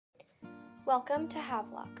Welcome to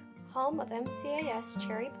Havelock, home of MCAS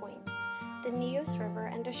Cherry Point, the Neuse River,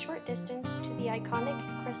 and a short distance to the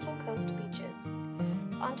iconic Crystal Coast beaches.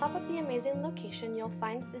 On top of the amazing location, you'll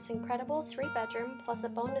find this incredible 3-bedroom plus a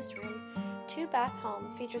bonus room, 2-bath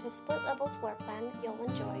home features a split-level floor plan you'll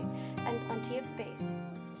enjoy and plenty of space.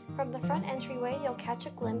 From the front entryway, you'll catch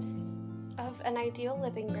a glimpse of an ideal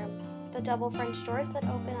living room, the double French doors that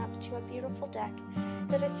open up to a beautiful deck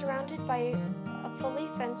that is surrounded by a fully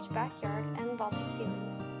fenced backyard and vaulted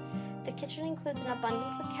ceilings. The kitchen includes an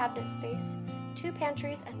abundance of cabinet space, 2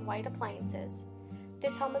 pantries, and white appliances.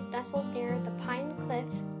 This home is nestled near the Pine Cliff,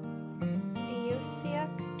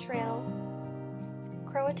 Neusiok Trail,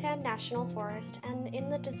 Croatan National Forest, and in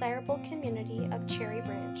the desirable community of Cherry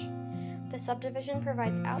Branch. The subdivision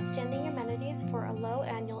provides outstanding amenities for a low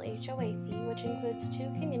annual HOA fee, which includes 2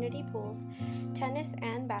 community pools, tennis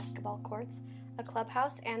and basketball courts, a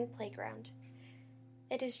clubhouse, and playground.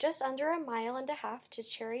 It is just under a mile and a half to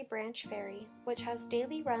Cherry Branch Ferry, which has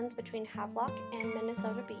daily runs between Havelock and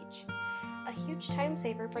Minnesota Beach. A huge time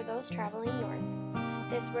saver for those traveling north.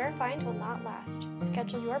 This rare find will not last.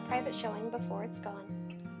 Schedule your private showing before it's gone.